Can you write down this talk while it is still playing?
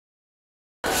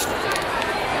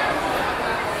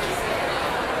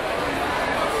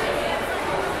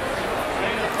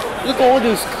Look at all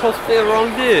those cosplay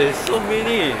around here. So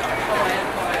many.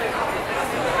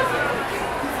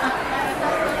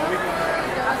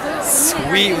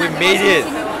 Sweet, we made it.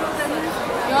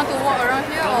 You want to walk around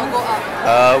here or go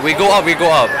up? We go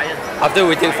up. After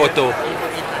we take photo.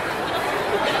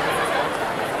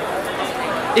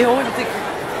 Hey, I want to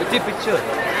take picture.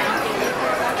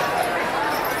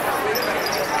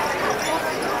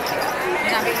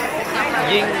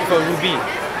 Ying for Ruby.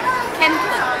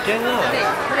 Can lah.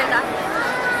 Boleh tak?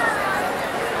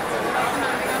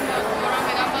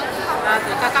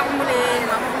 Kakak pun boleh,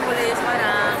 mama pun boleh,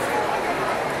 sembarang.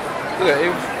 Look at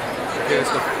him. Okay,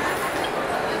 let's go.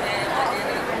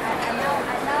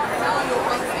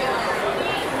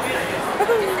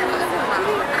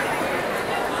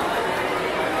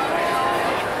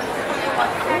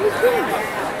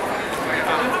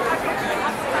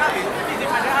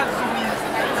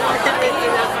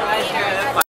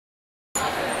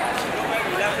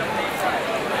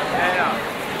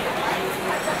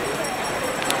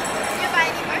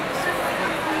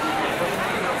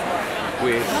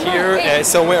 We're here and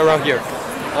somewhere around here.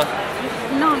 Huh?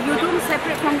 No, you don't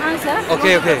separate from us,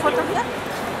 Okay, okay. Photo here?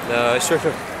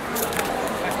 Sure.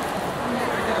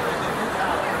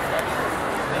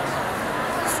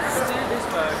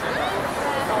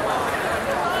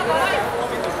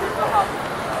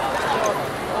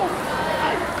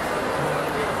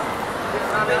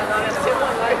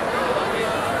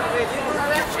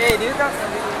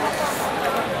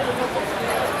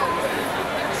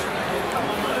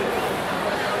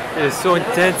 It's so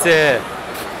intense.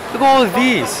 Look at all of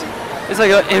these. It's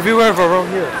like everywhere around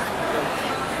here.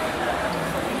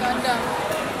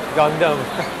 Gundam.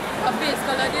 Habis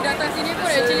kalau dia datang sini pun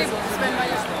actually spend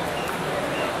banyak.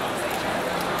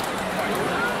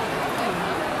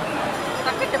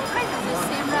 Tapi the price is the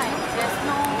same, right? There's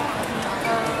no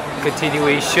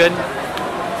Continuation.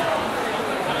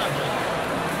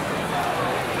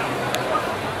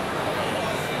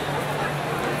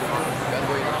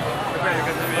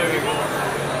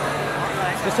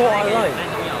 It's so online.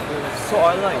 So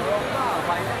online.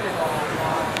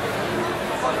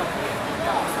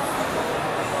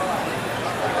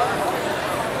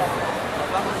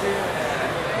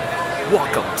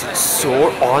 Welcome to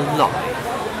Soar Online.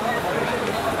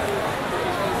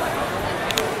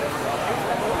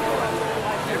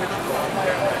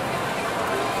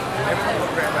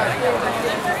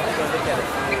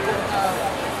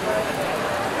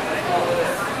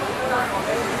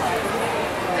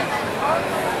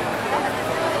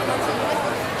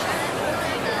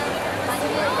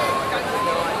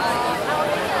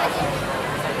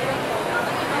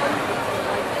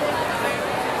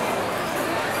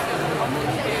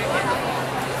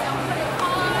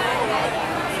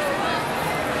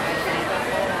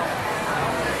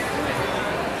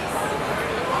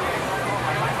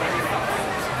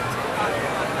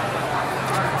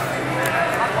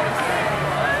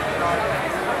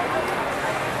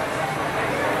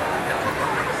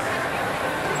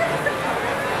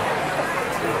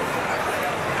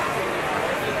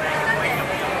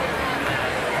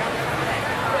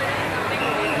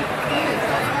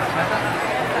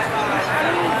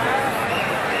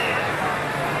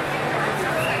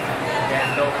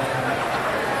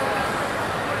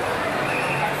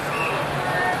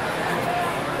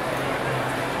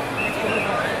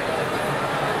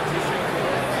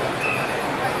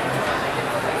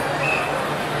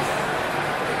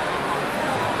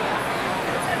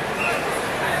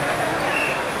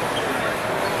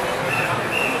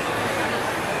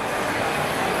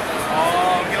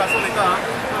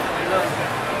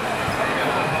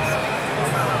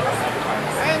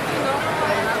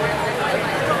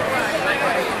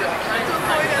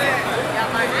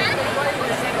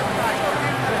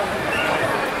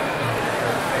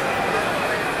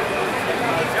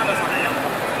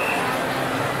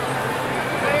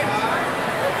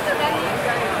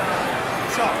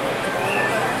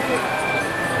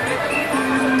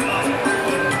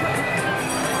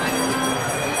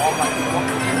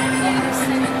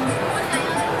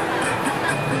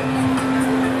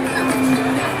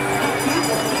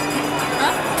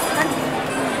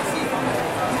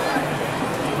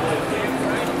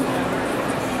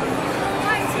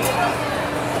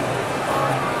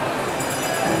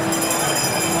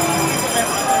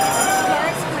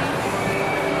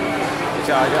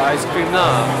 Ada ice cream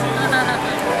lah.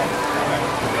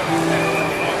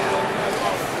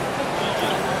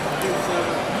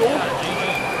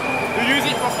 You use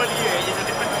it properly, it's a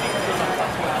different thing.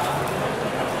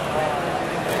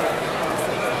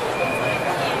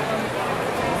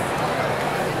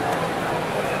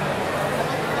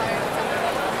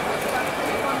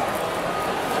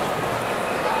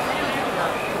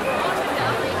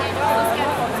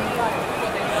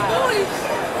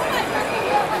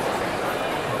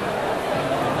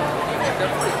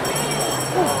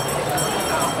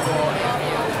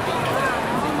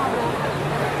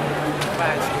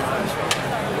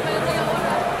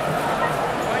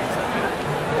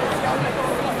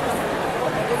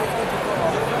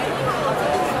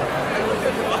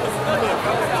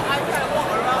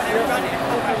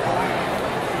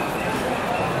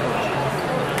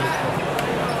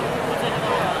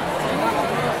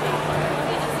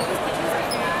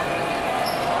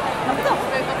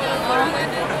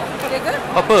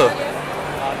 Apa?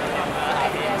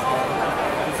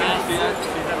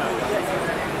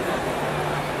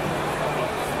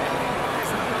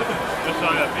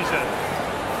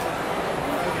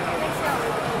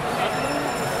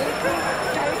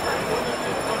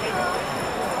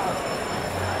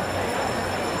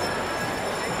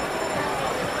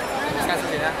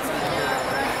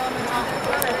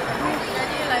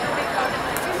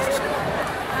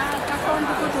 Kakak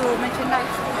buku tu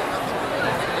merchandise.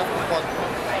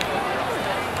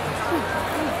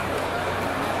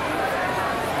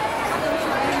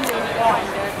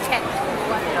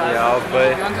 Yeah,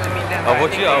 but I'll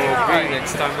watch it. I will bring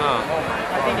next time now.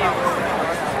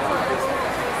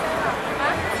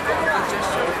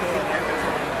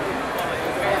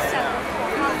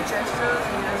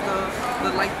 The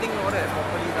lighting all that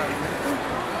properly done.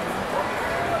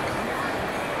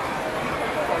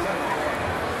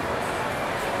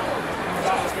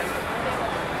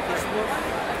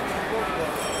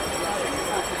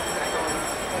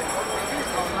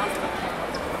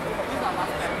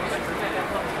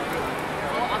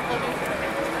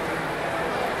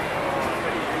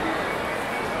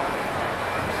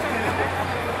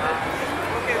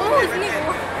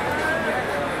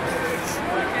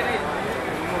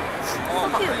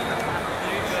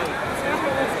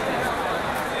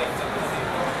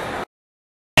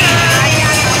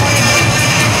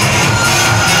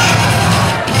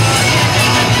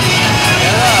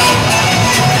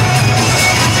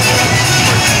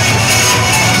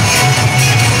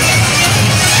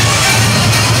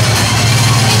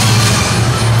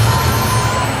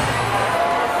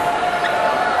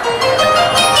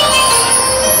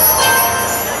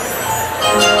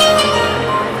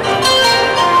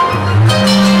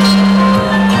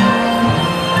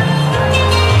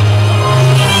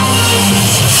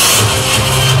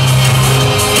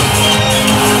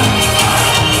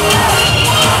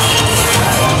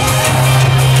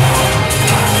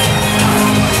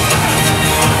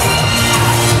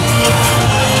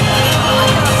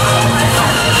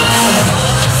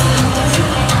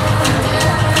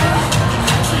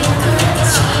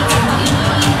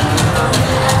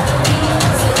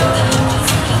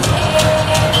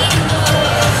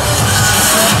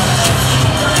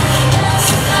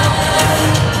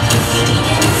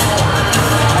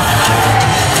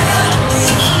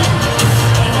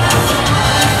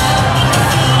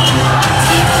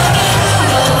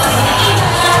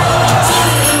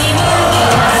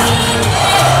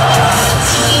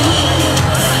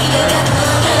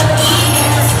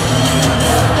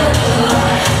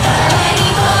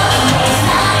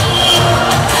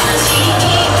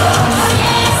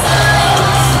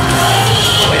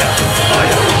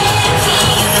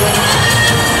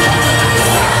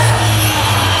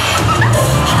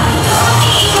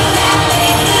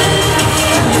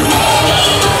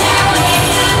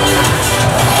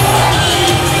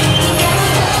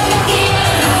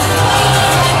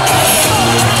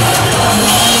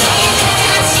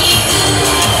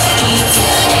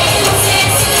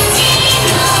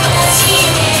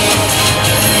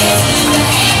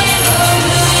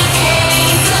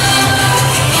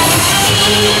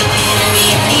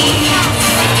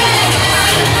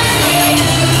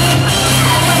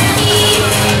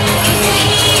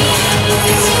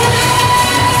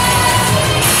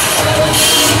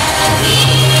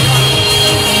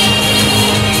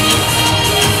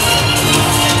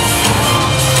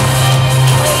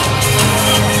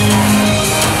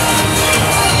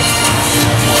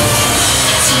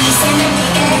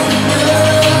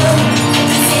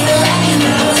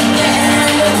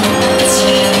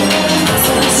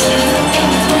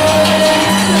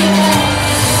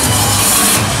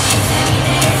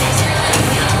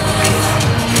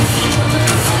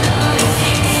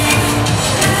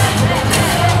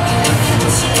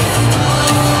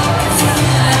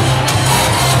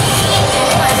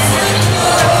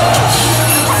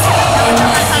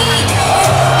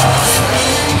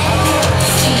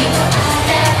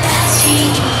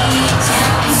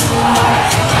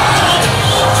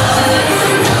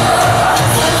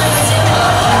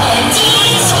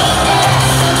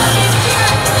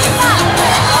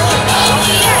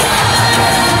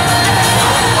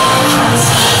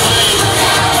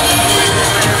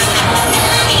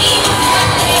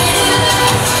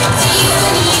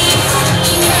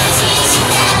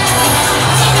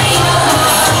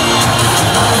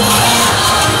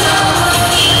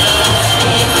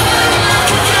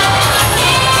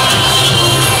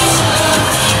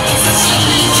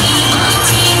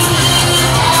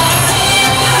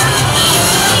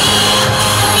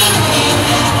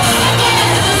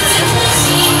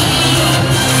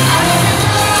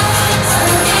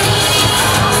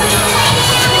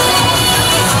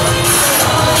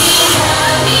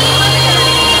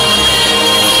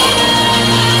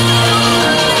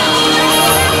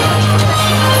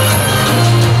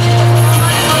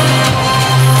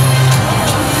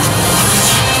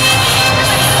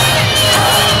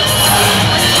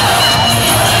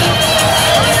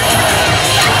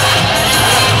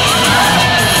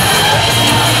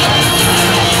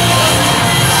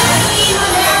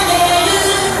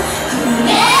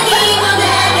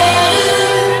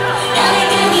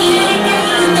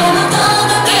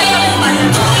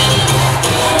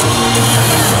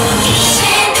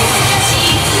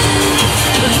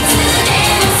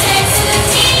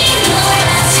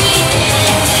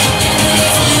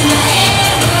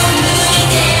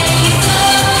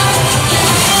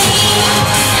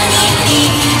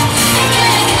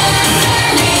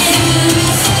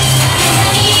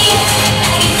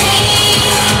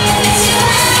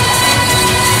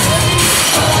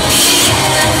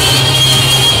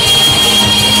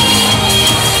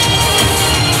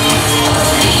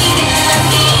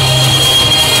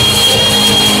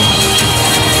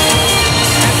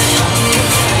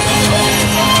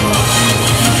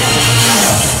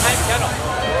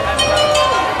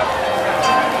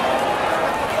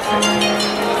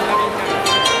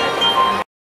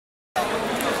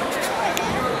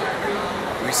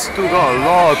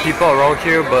 lot of people around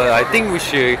here, but I think we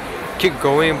should keep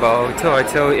going until I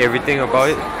tell everything about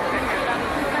it.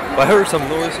 But I heard some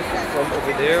noise from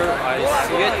over there. I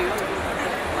see it.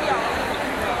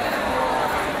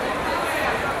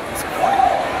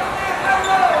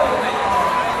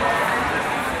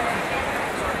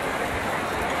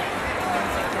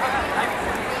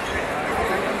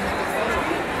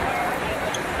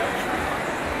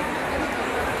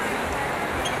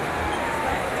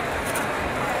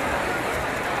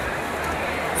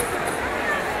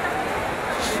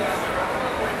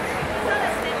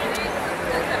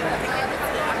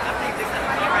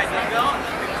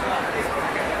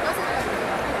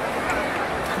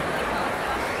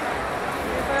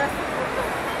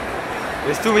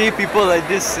 There's too many people like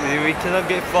this, we cannot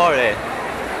get far eh.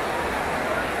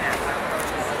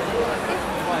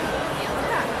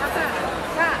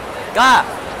 Ga!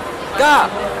 Ga!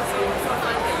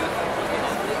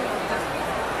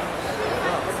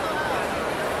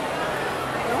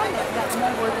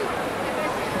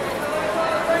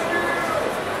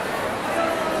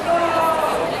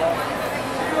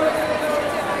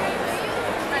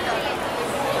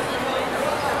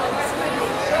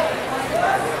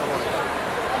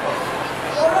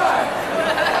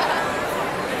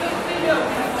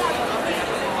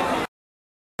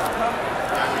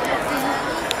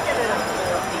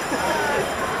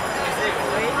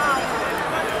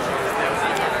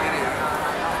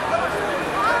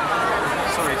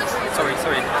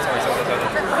 Sorry.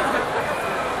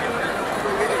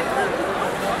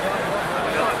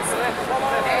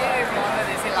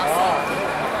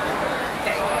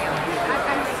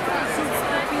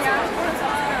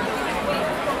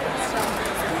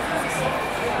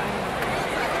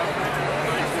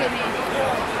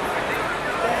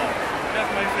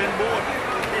 That's my friend board.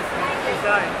 This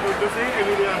guy. Good to see you,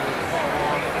 Lydia.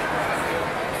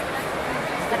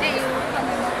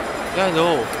 Yeah, I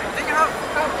know.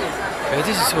 Yeah,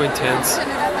 this is so intense.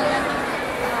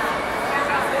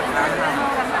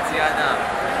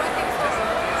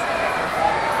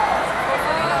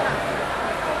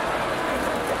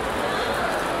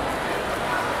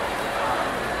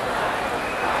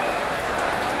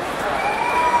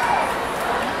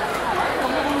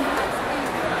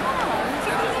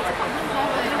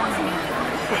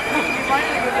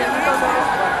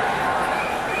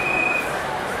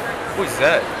 Who is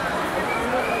that?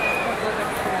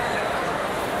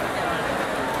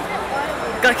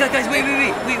 Guys, wait.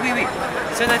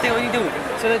 现在电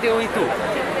only two.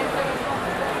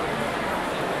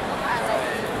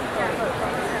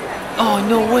 Oh,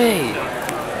 no way!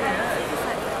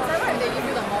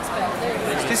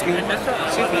 Excuse me,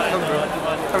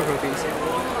 come bro, please.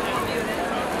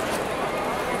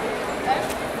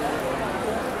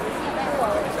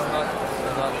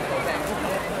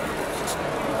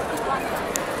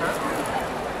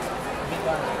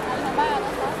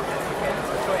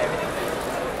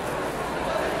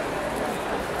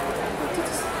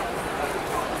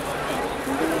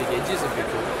 The edges are pretty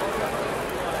cool.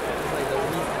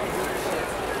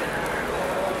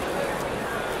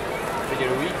 Like the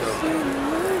weed though.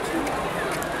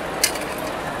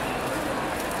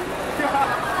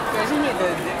 Isn't it the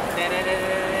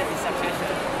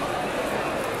subscription?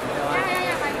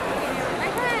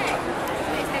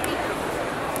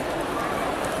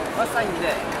 What size is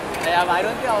that? Yeah, but I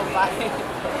don't think I'll buy it.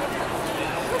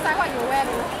 Looks like what you wear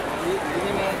though.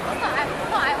 Really, man?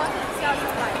 No, I want to sell you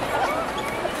like.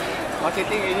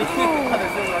 Marketing really. How to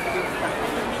sell marketing stuff.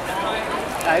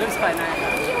 Yeah, it looks quite nice.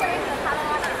 You wearing the color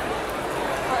one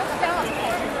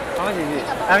How much is it?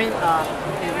 I mean,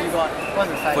 if you got,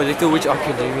 what's the size? Projector Witch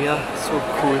Academia, so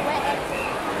cool.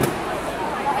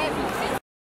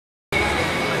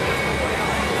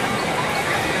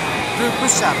 Do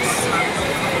push-ups.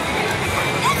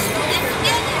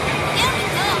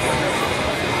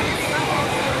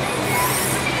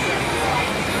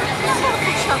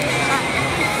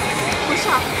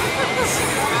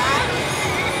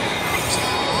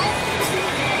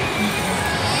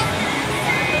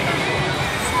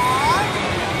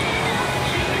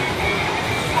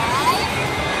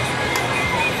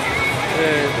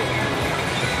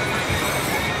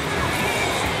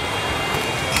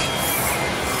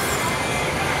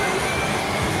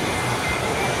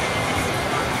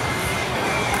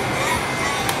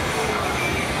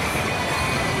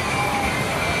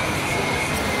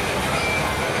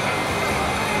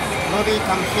 Nobody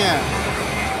come here.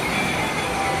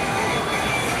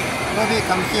 Nobody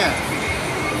come here.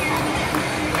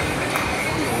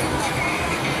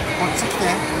 어떻게?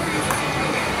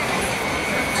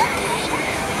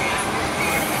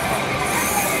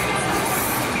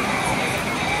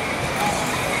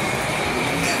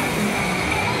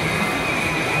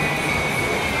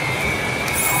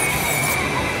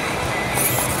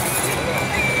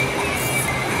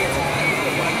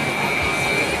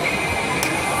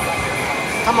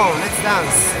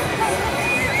 dance.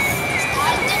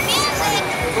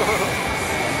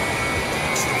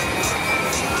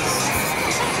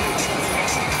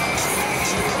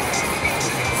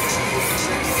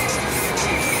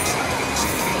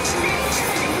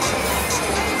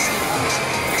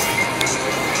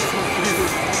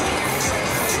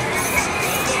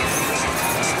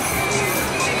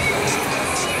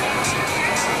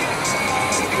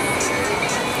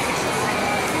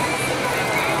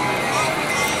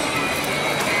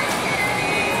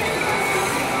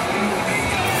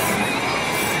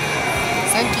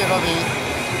 Thank you, Robbie.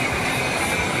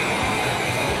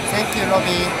 Thank you,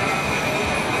 Robbie.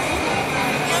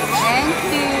 Thank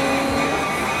you.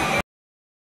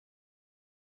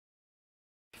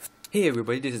 Hey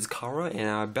everybody, this is Kara and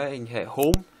I'm back at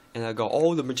home and I got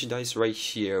all the merchandise right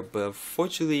here, but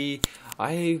unfortunately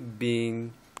I've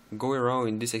been going around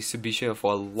in this exhibition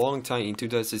for a long time in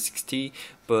 2016,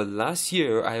 but last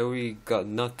year I already got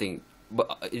nothing.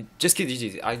 But just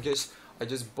kidding, I just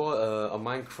bought a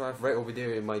Minecraft right over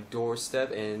there in my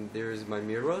doorstep, and there's my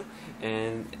mirror,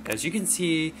 and as you can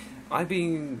see I've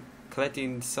been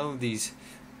collecting some of these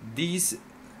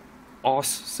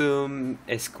awesome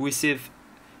exclusive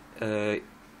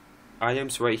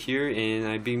items right here, and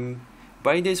I've been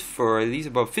buying this for at least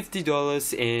about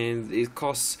 $50, and it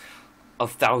costs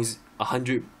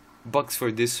 $100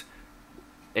 for this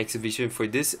exhibition for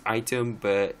this item.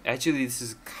 But actually this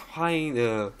is kind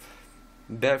of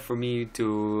bad for me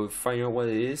to find out what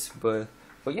it is, but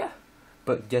yeah.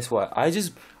 But guess what, I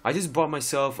just bought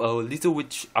myself a Little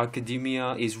Witch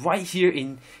Academia. Is right here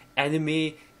in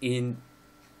anime in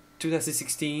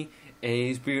 2016, and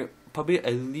it's been probably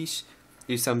at least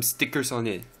there's some stickers on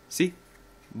it, see.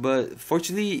 But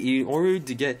fortunately, in order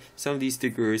to get some of these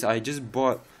stickers, I just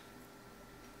bought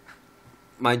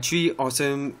my 3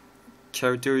 awesome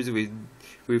characters with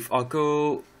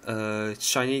Akko,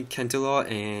 Shiny Cantalot,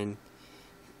 and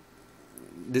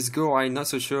this girl. I'm not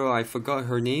so sure, I forgot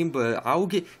her name, but I'll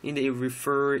get in the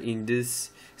refer in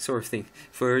this sort of thing.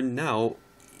 For now,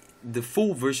 the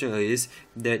full version is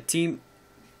that Team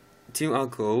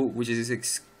Akko, which is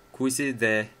exquisite.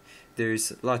 That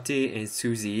there's Latte and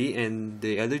Susie, and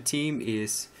the other team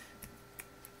is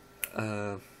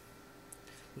what's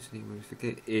the name? I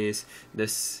forget. Is the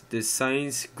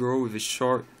science girl with the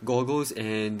short goggles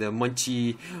and the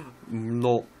munchy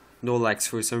no legs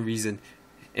for some reason.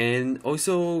 And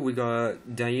also we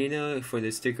got Diana for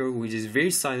the sticker, which is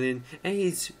very silent, and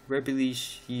it's rapidly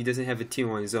he doesn't have a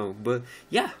team on his own. But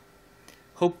yeah,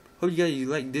 hope you guys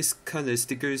like this kind of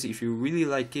stickers. If you really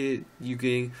like it, you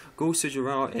can go search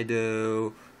around at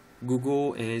the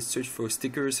Google and search for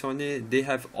stickers on it. They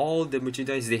have all the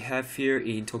merchandise they have here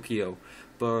in Tokyo,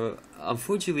 but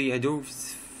unfortunately I don't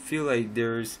feel like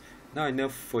there's not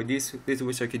enough for this Little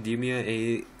Witch Academia.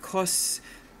 It costs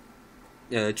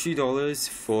 $3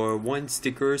 for 1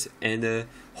 stickers, and the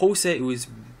whole set was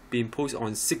being posted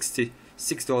on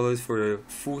 $66 for the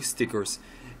full stickers.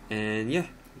 And yeah,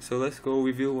 so let's go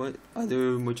review what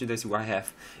other merchandise I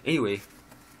have. Anyway,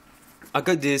 I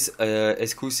got this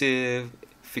exclusive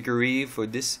figurine for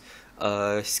this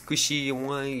squishy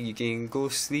one. You can go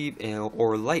sleep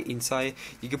or light inside.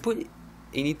 You can put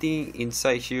anything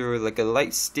inside here, like a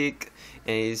light stick,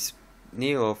 and its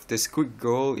name of the squid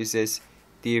girl is as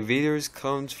the invaders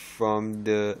comes from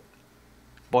the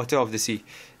bottom of the sea.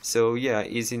 So yeah,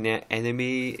 it's in an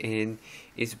anime, and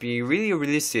it's being really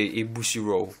realistic in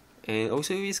Bushiro, and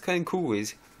also it's kind of cool,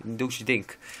 don't you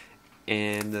think?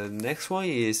 And the next one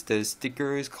is the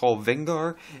stickers called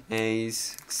Vanguard, and it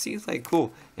seems like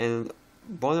cool. And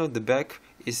bottom of the back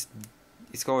is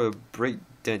it's called a break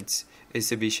dance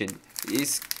exhibition.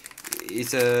 It's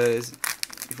a,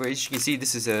 for as you can see,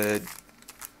 this is a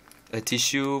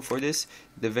tissue for this.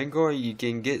 The Vanguard, you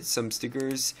can get some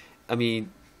stickers,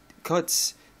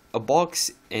 cuts, a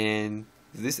box, and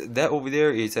that over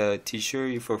there is a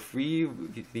t-shirt for free,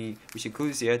 which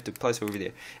includes the plus over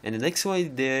there. And the next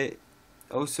one there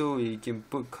also, you can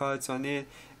put cards on it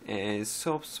and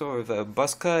some sort of a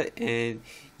buzz cut, and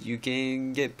you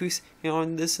can get pushed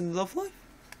on this in Love Life.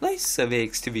 Nice of an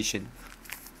exhibition.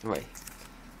 Right,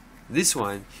 this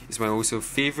one is my also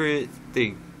favorite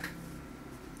thing.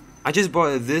 I just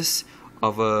bought this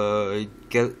of a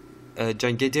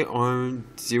gigantic arm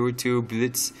 02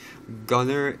 Blitz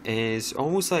gunner, and it's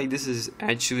almost like this is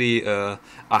actually a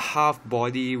half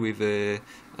body with a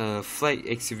flight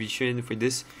exhibition for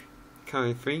this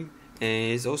kind of thing.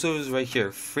 And it's also right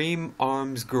here, frame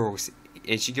arms girls.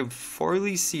 As you can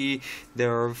thoroughly see,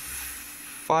 there are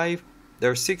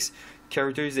 6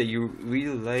 characters that you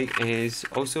really like, and it's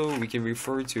also we can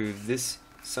refer to this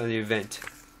Sunday event.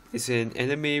 It's an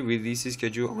anime release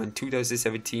schedule on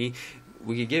 2017.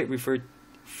 We can get referred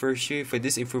version for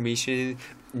this information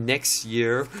next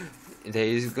year that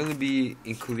is going to be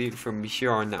included from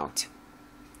here on out.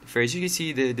 For as you can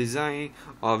see, the design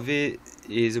of it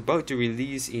is about to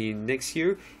release in next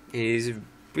year. It is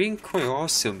being quite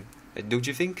awesome, don't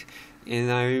you think?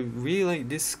 And I really like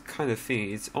this kind of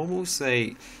thing. It's almost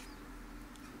like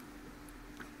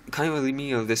kind of reminding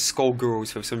me of the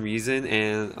Skullgirls for some reason,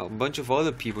 and a bunch of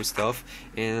other people stuff.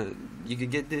 And you can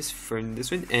get this from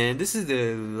this one. And this is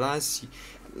the last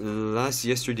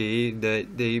yesterday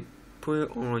that they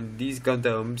put on these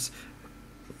Gundams,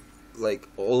 like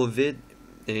all of it.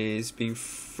 And it's been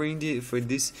framed for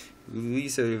this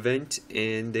release event,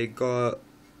 and they got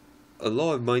a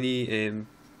lot of money, and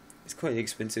it's quite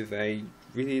expensive. I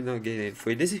really not getting it.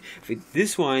 For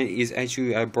this one is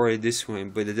actually I bought this one,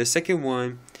 but the second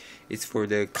one is for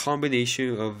the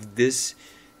combination of this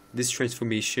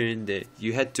transformation that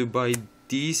you had to buy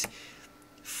these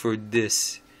for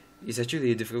this. It's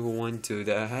actually a difficult one too,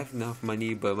 that I have enough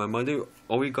money, but my mother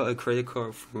always got a credit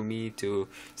card for me to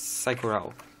cycle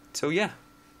out. So yeah,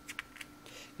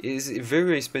 it's a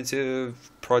very expensive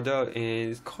product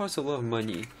and it costs a lot of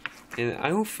money, and I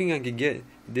don't think I can get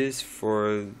this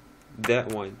for that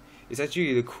one. It's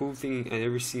actually the cool thing I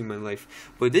ever seen in my life.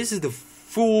 But this is the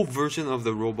full version of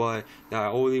the robot that I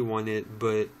already wanted,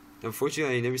 but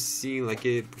unfortunately I never seen like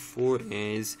it before, and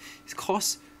it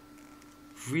costs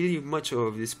really much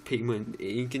of this payment.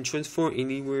 You can transform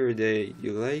anywhere that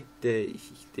you like, that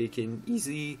they can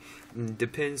easily,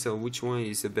 depends on which one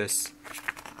is the best.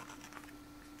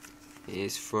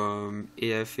 It's from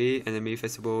AFA Anime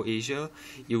Festival Asia.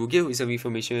 You will get some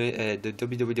information at the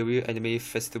www Anime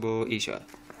Festival Asia.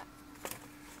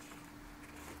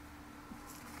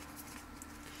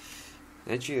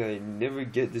 Actually, I never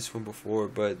get this one before,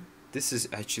 but this is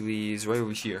actually right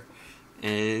over here.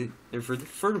 And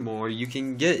furthermore, you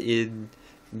can get in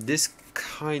this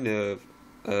kind of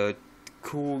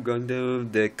cool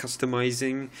Gundam. The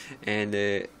customizing and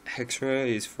the extra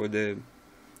is for the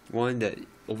one that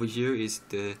over here is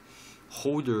the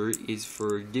holder is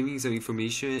for giving some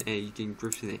information, and you can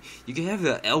grip it. You can have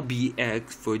the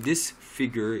LBX for this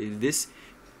figure in this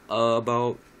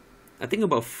about I think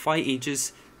about 5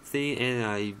 inches thing, and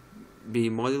I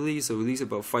been modeling, so at least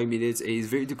about 5 minutes. And it's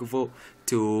very difficult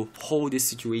to hold this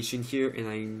situation here, and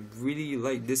I really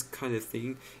like this kind of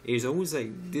thing. It's almost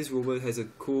like this robot has a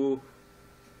cool,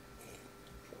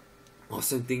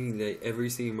 awesome thing that I've ever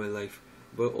seen in my life.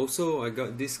 But also I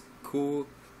got this cool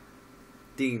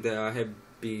thing that I have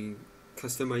been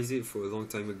customizing for a long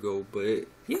time ago. But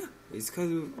yeah, it's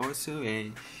kind of awesome,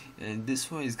 and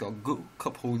this one has got good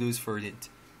cup holders for it.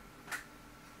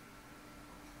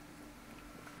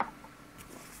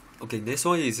 Okay, next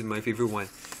one is my favorite one.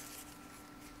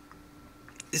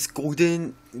 This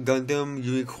golden Gundam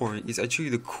unicorn is actually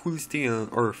the coolest thing on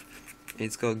earth. And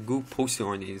it's got a good poster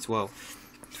on it as well.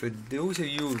 For those of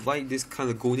you who like this kind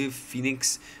of golden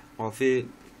phoenix of it,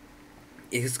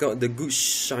 it's got the good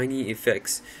shiny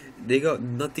effects. They got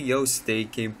nothing else they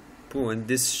can put on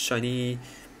this shiny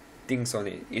things on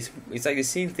it. It's like the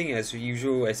same thing as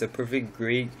usual, as a perfect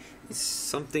grade. It's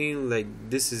something like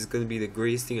this is gonna be the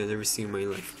greatest thing I've ever seen in my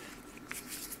life.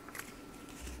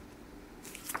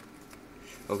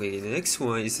 Okay, the next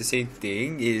one is the same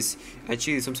thing. Is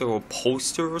actually some sort of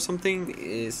poster or something.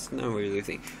 It's not really a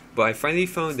thing. But I finally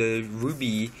found the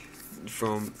Ruby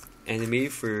from anime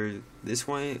for this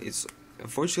one. It's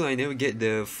unfortunately I never get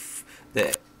the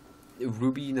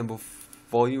Ruby number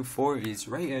volume 4. It's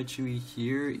right actually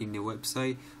here in the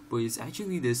website, but it's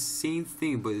actually the same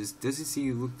thing, but it doesn't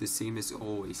seem to look the same as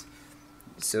always.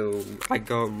 So I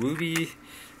got Ruby,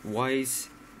 Wise,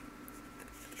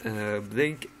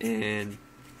 Blink, and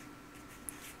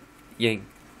Yang.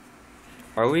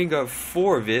 I only got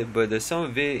 4 of it, but the sum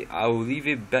of it I will leave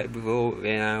it back below,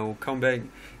 and I will come back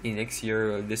in next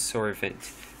year of this sort of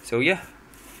event. So yeah,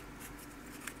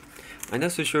 I'm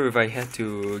not so sure if I had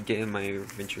to get in my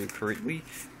inventory correctly,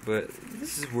 but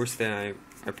this is worse than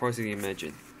I possibly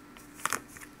imagined.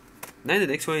 Now the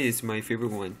next one is my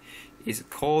favorite one. It's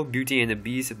called Beauty and the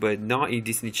Beast, but not in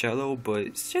Disney Channel, but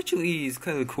it's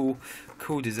kind of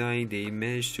cool design. They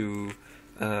managed to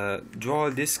draw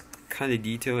this kind of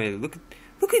detail, and look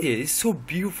at it. It's so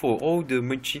beautiful. All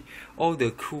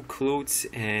the cool clothes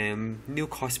and new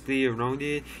cosplay around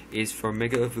it is from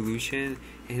Mega Evolution,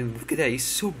 and look at that. It's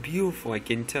so beautiful. I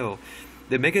can tell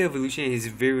the Mega Evolution is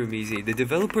very amazing. The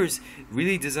developers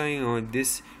really designed on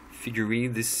this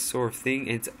figurine, this sort of thing,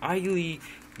 and it's highly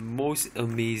most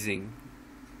amazing.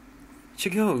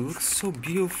 Check it out. It looks so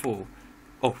beautiful.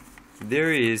 Oh,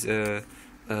 there is a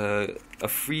a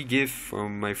free gift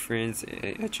from my friends,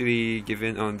 actually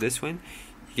given on this one.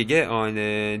 You can get on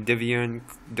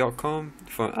deviant.com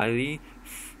from Ali.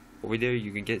 Over there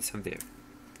you can get some there.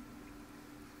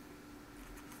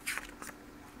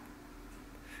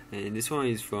 And this one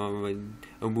is from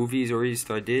a movie is already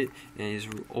started and it's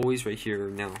always right here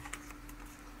now.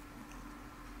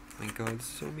 My god, it's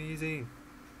so amazing.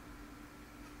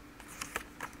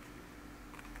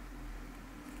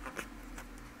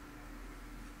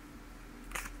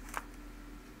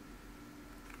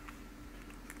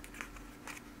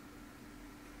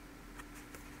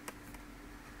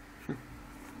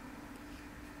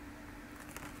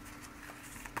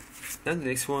 Now the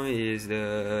next one is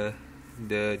the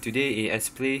today in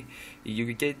Play. You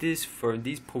can get this for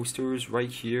these posters right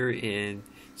here and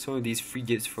some of these free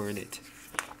gifts for it.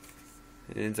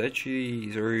 And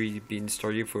it's already been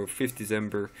started for 5th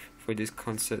December for this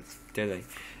concept deadline.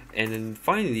 And then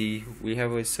finally we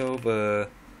have ourselves a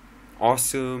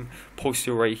awesome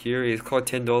poster right here. It's called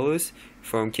 $10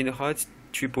 from Kingdom Hearts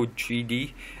Triple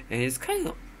 3D, and it's kind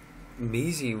of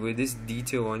amazing with this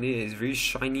detail on it. It's very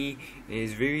shiny and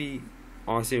it's very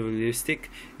awesome,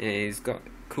 realistic, and it's got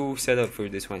cool setup for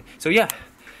this one. So yeah,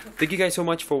 thank you guys so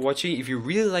much for watching. If you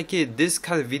really like this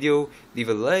kind of video, leave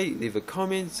a like, leave a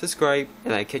comment, subscribe,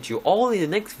 and I catch you all in the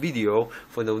next video.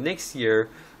 For the next year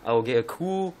I will get a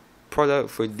cool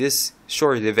product for this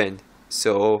short event,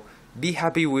 so be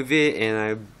happy with it and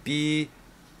I be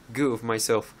good with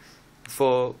myself.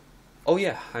 For oh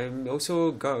yeah, I'm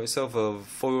also got myself a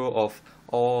photo of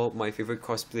all my favorite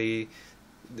cosplay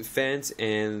fans,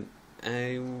 and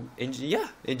yeah,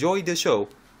 enjoy the show.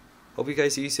 Hope you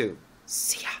guys see you soon.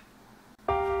 See ya.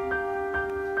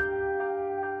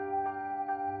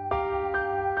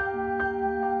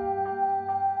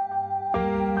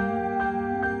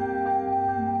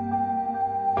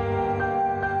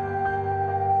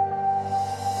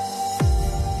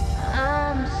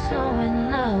 I'm so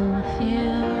in love with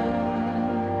you.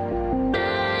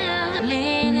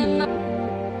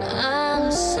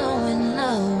 I'm so in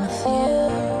love with you.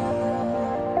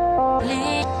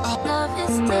 Love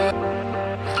is dead.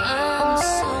 I'm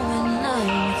so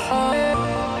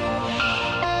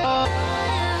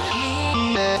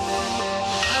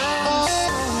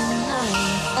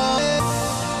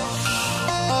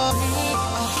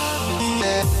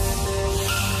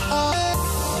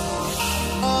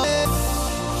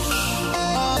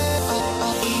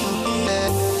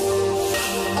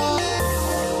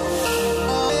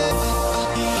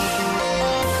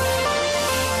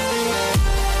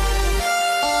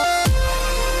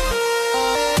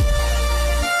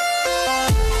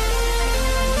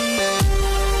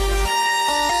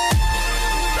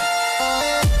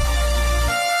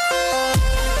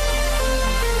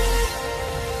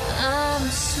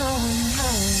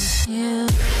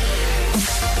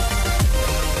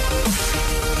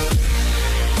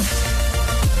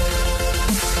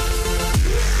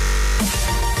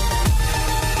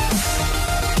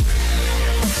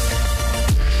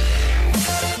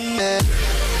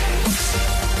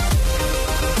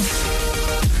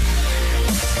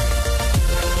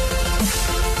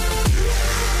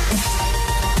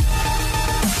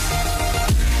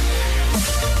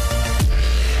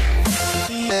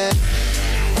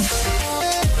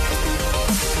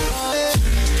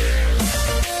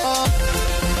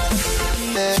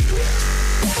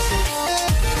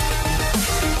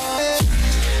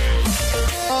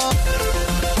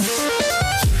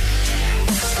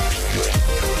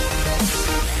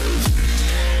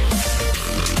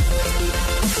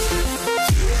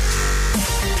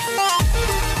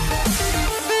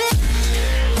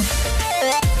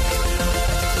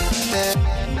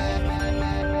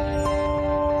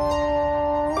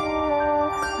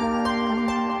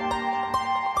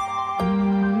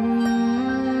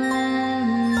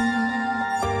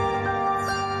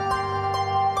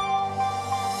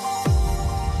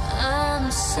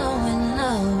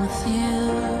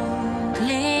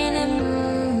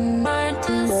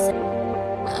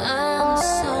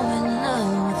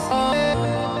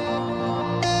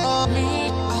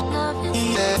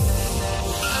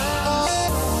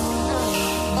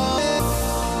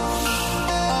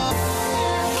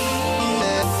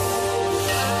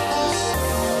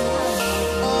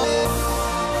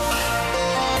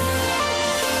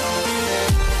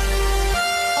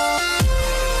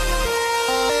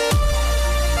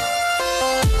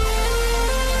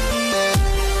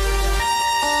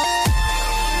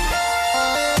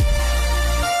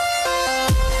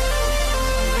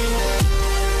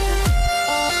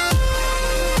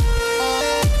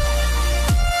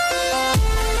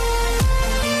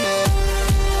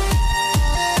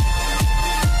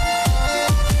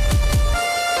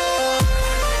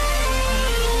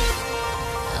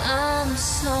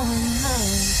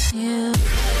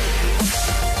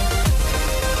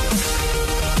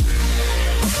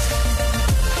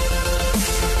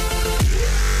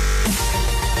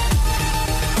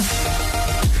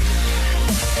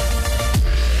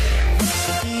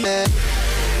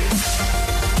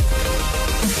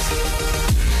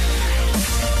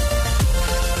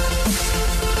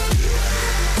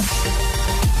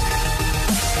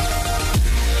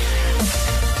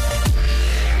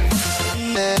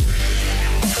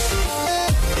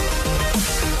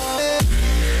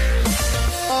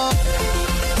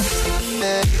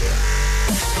Yeah.